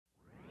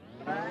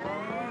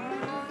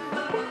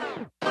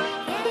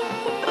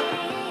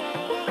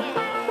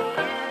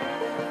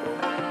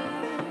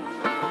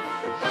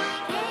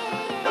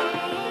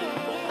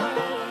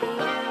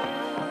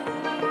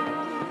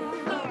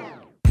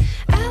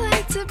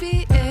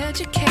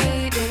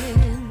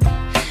educated,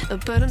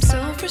 but I'm so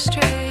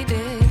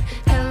frustrated.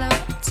 Hello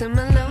to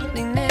my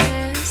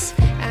loneliness.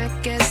 I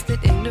guess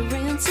that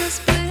ignorance is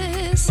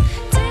bliss.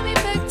 Take me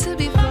back to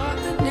before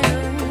I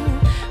knew.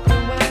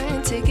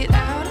 Rewind, take it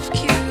out of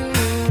cue.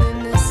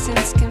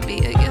 Innocence can be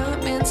a young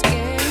man's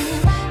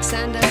game.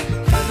 Signed up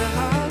for the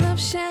hall of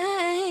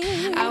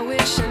shame. I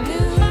wish I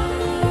knew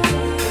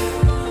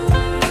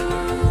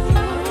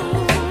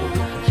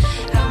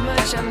how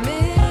much I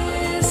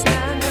miss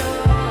not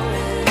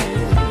knowing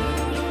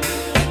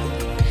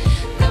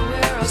that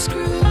we're all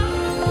screwed.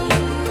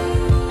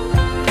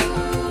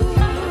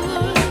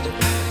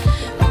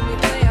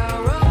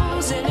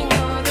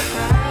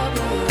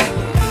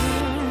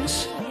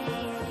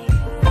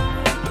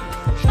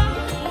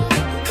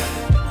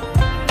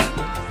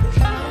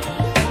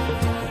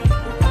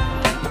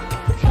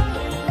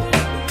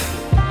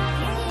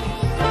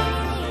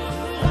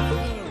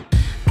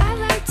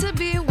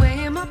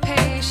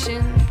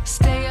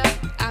 Stay up,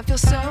 I feel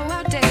so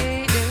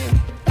outdated.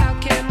 How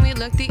can we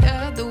look the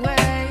other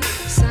way?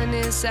 Sun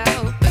is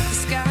out, but the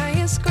sky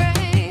is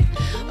gray.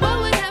 What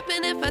would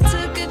happen if I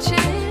took a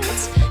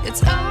chance?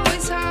 It's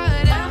always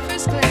hard at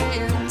first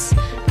glance.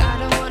 I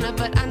don't wanna,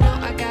 but I know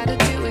I gotta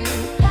do it.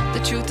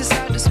 The truth is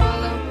hard to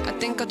swallow, I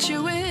think I'll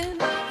chew it.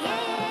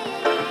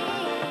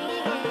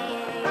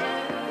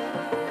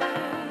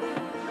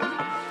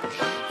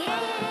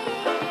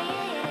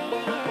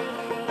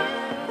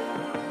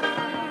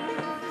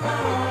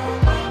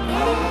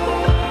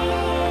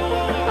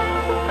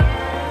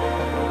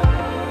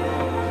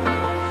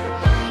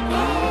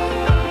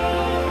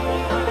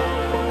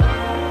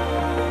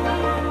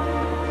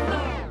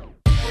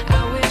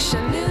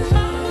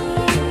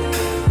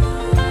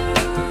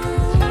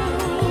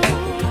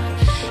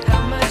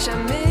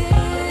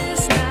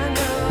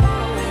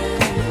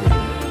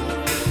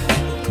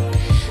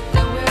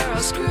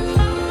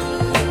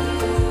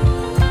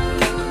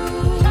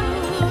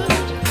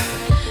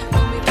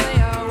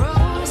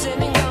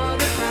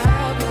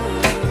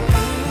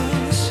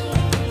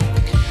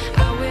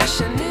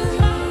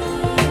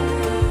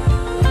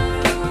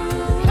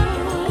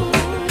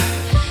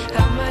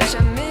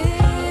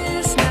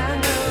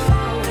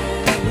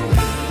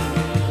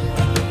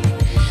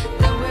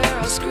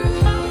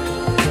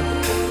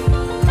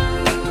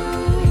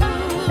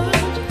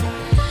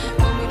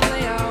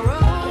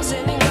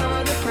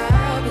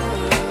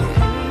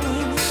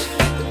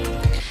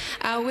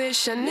 I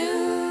wish I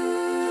knew